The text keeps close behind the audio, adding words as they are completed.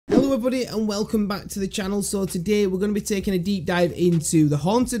Hello everybody and welcome back to the channel. So today we're going to be taking a deep dive into the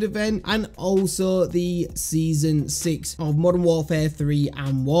Haunted event and also the Season 6 of Modern Warfare 3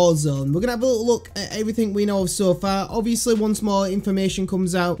 and Warzone. We're going to have a little look at everything we know of so far. Obviously once more information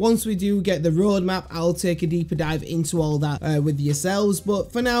comes out, once we do get the roadmap, I'll take a deeper dive into all that with yourselves.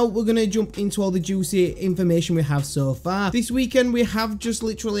 But for now, we're going to jump into all the juicy information we have so far. This weekend we have just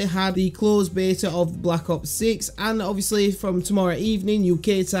literally had the closed beta of Black Ops 6, and obviously from tomorrow evening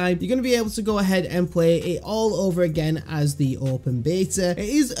UK time, you're going to be able to go ahead and play it all over again as the open beta. It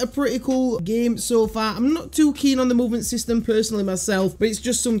is a pretty cool game so far. I'm not too keen on the movement system personally myself, but it's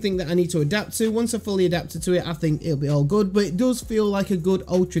just something that I need to adapt to. Once I've fully adapted to it, I think it'll be all good, but it does feel like a good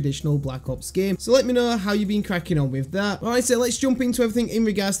old traditional Black Ops game. So let me know how you've been cracking on with that. Alright, so let's jump into everything in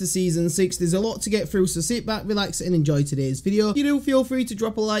regards to Season 6. There's a lot to get through, so sit back, relax and enjoy today's video. If you do, feel free to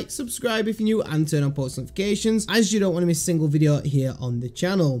drop a like, subscribe if you're new, and turn on post notifications, as you don't want to miss a single video here on the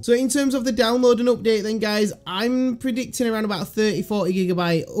channel. So in terms of the download and update then guys, I'm predicting around about a 30-40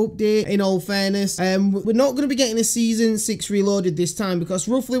 gigabyte update in all fairness. We're not going to be getting a Season 6 reloaded this time, because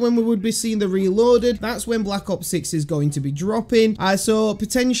roughly when we would be seeing the reloaded, that's when Black Ops 6 is going to be dropping. So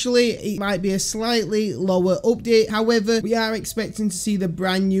potentially it might be a slightly lower update. However, we are expecting to see the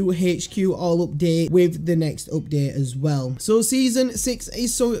brand new HQ all update with the next update as well. So Season 6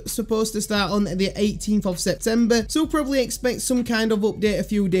 is supposed to start on the 18th of September, so probably expect some kind of update a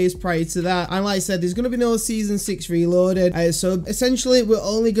few days prior to that. And like I said, there's going to be no Season 6 reloaded, so essentially we're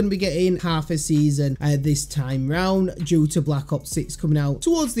only going to be getting half a season this time round due to Black Ops 6 coming out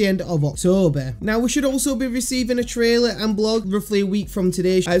towards the end of October. Now we should also be receiving a trailer and blog roughly a week from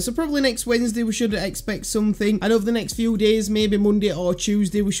today, so probably next Wednesday we should expect something, and over the next few days, maybe Monday or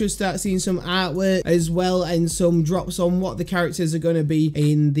Tuesday, we should start seeing some artwork as well and some drops on what the characters are going to be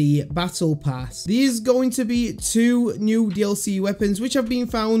in the battle pass. There's going to be 2 new DLC weapons which have been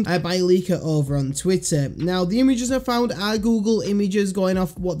found by a leaker over on Twitter. Now the images I found are Google images going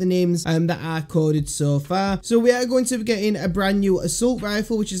off what the names that are coded so far. So we are going to be getting a brand new assault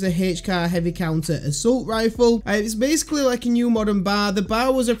rifle, which is a HK heavy counter assault rifle. It's basically like a new modern bar. The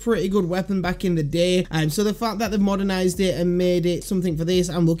bar was a pretty good weapon back in the day, so the fact that they've modernized it and made it something for this,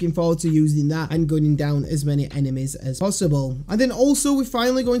 I'm looking forward to using that and gunning down as many enemies as possible. And then also we're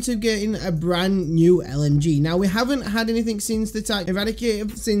finally going to be getting a brand new LMG. Now we haven't had anything since the TAC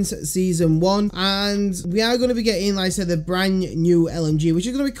Eradicator since Season 1, and we are going to be getting, like I said, the brand new LMG, which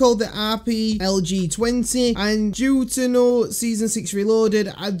is going to be called the RP-LG20, and due to no Season 6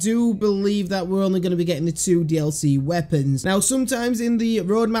 reloaded, I do believe that we're only going to be getting the 2 DLC weapons. Now sometimes in the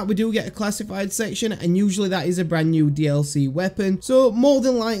roadmap we do get a classified section, and usually that is a brand new DLC weapon, so more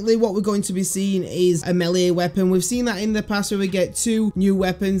than likely what we're going to be seeing is a melee weapon. We've seen that in the past where we get 2 new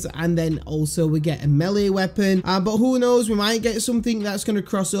weapons and then also we get a melee weapon, but who knows, we might get something that's going to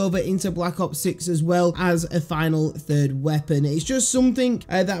cross over into Black Ops 6 as well as a final 3rd weapon. It's just something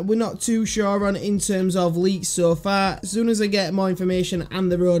that we're not too sure on in terms of leaks so far. As soon as I get more information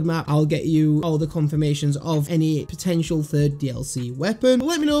and the roadmap, I'll get you all the confirmations of any potential 3rd DLC weapon. But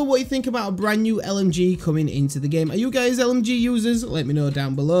let me know what you think about a brand new LMG coming into the game. Are you guys LMG users? Let me know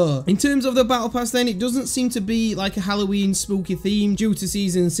down below. In terms of the battle pass then, it doesn't seem to be like a Halloween spooky theme due to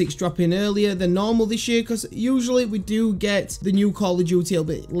Season 6 dropping earlier than normal this year, because usually we do get the new Call of Duty a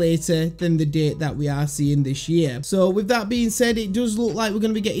bit later than the date that we are seeing this year. So with that being said, it does look like we're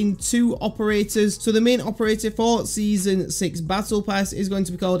going to be getting 2 operators. So the main operator for Season 6 battle pass is going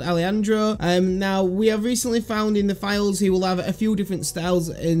to be called Alejandro. Now we have recently found in the files he will have a few different styles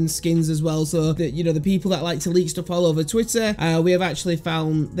and skins as well, so that, you know, the people that like to leak stuff all over Twitter, they've actually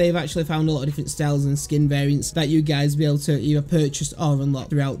found a lot of different styles and skin variants that you guys be able to either purchase or unlock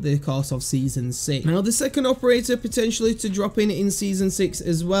throughout the course of Season 6. Now the second operator potentially to drop in Season 6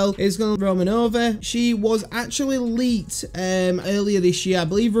 as well is going to be Romanova. She was actually leaked earlier this year, I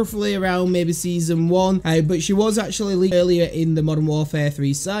believe roughly around maybe Season 1, but she was actually leaked earlier in the Modern Warfare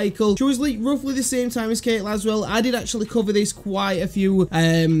 3 cycle. She was leaked roughly the same time as Kate Laswell. I did actually cover this quite a few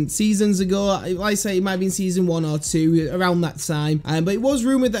seasons ago. Like I say, it might have been Season 1 or 2 around that time, but it was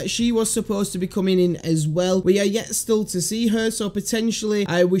rumored that she was supposed to be coming in as well. We are yet still to see her, so potentially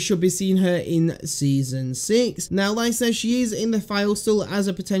we should be seeing her in Season 6. Now like I said, she is in the file still as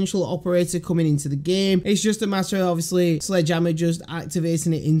a potential operator coming into the game. It's just a matter of obviously Sledgehammer just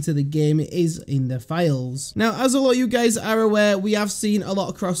activating it into the game. It is in the files. Now as a lot of you guys are aware, we have seen a lot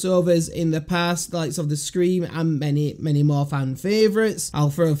of crossovers in the past, likes of the Scream and many more fan favorites. I'll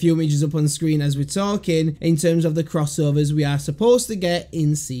throw a few images up on screen as we're talking in terms of the crossovers we are supposed to get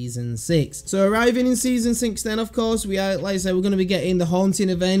in Season 6. So arriving in Season 6 then, of course, we are, like I said, we're going to be getting the Haunting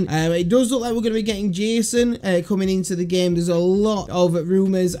event. It does look like we're going to be getting Jason coming into the game. There's a lot of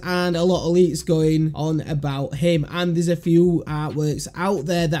rumors and a lot of leaks going on about him, and there's a few artworks out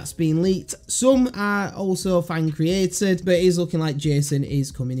there that's been leaked. Some are also fan created, but it is looking like Jason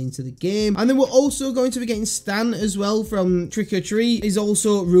is coming into the game. And then we're also going to be getting Stan as well from Trick or Treat, is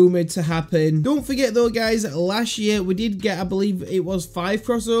also rumored to happen. Don't forget though guys, last year we did get, I believe it was 5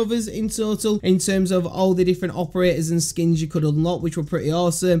 crossovers in total in terms of all the different operators and skins you could unlock, which were pretty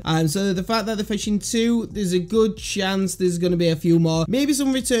awesome. So the fact that they're fetching 2, there's a good chance there's going to be a few more, maybe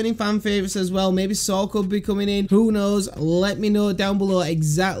some returning fan favorites as well. Maybe Saw could be coming in, who knows. Let me know down below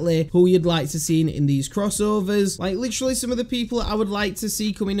exactly who you'd like to see in these crossovers. Like literally some of the people I would like to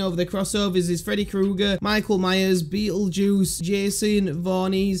see coming over the crossovers is Freddy Krueger, Michael Myers, Beetlejuice, Jason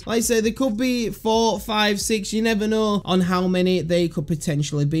Voorhees. Like I said, there could be 4, 5, 6, you never know on how many they could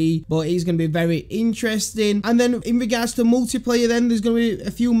potentially be, but it's going to be very interesting. And then in regards to multiplayer, then there's going to be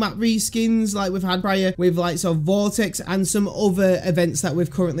a few map reskins like we've had prior with like sort of Vortex and some other events that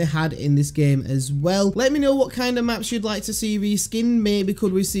we've currently had in this game as well. Let me know what kind of maps you'd like to see reskinned. Maybe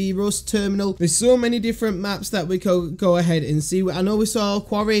could we see Rust Terminal? There's so many different maps that we could go ahead and see. I know we saw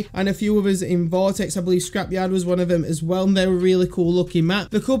Quarry and a few others in Vortex. I believe Scrapyard was one of them as well, and they're a really cool looking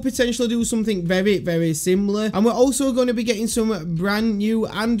map. They could potentially do something very, very similar. And we're also going to be getting some brand new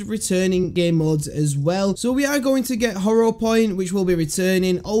and returning game modes as well. So we are going to get Horror Point, which will be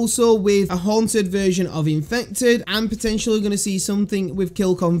returning, also with a haunted version of Infected, and potentially going to see something with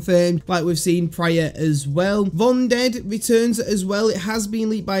Kill Confirmed like we've seen prior as well. Von Dead returns as well. It has been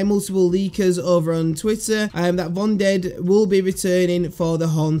leaked by multiple leakers over on Twitter that Von Dead will be returning for the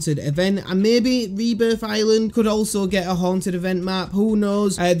haunted event, and maybe Rebirth Island could also get a haunted event map. Who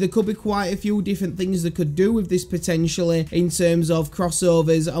knows? There could be quite a few different things they could do with this potentially in terms of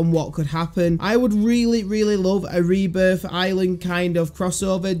crossovers and what could happen. I would really, really love a Rebirth Island kind of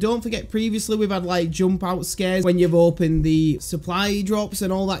crossover. Don't forget, previously we've had like jump out scares when you've opened the supply drops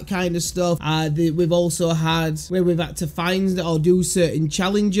and all that kind of stuff. We've also had where we've had to find or do certain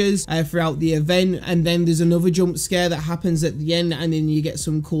challenges throughout the event, and then there's another jump scare that happens at the end, and then you get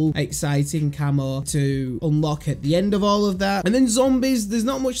some cool exciting camo to unlock at the end of all of that. And then zombies, there's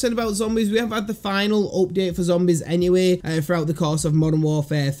not much said about zombies. We have had the final update for zombies anyway throughout the course of Modern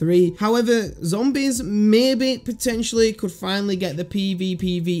Warfare 3. However, zombies maybe potentially could finally get the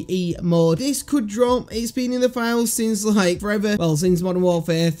PvPvE mode. This could drop. It's been in the files since like forever. Well, since Modern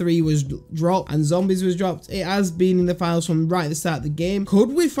Warfare 3 was dropped and zombies was dropped, it has been in the files from right at the start of the game. Could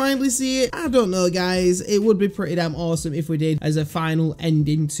we finally see it? I don't know guys. It would be pretty damn awesome if we did, as a final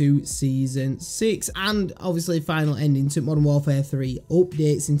ending to Season 6, and obviously final ending to Modern Warfare 3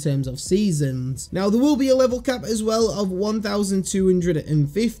 updates in terms of seasons. Now there will be a level cap as well of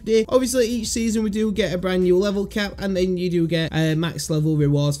 1,250. Obviously each season we do get a brand new level cap, and then you do get max level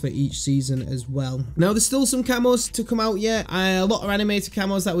rewards for each season as well. Now there's still some camos to come out yet. A lot of animated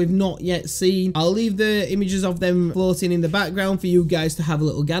camos that we've not yet seen. I'll leave the images of them floating in the background for you guys to have a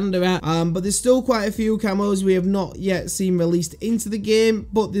little gander at. But there's still quite a few camos we have not yet seen released into the game,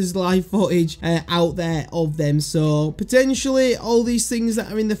 but there's live footage out there of them. So potentially all these things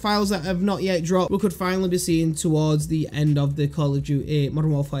that are in the files that have not yet dropped, we could finally be seeing towards the end of the Call of Duty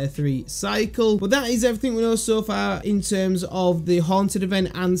Modern Warfare 3 cycle. But that is everything we know so far in terms of the haunted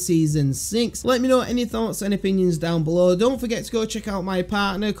event and Season 6. Let me know any thoughts and opinions down below. Don't forget to go check out my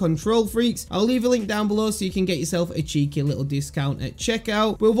partner Control Freaks. I'll leave a link down below so you can get yourself a cheeky little discount at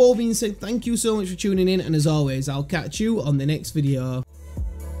checkout. But with all being said, thank you so much for tuning in, and as always, I'll catch you on the next video.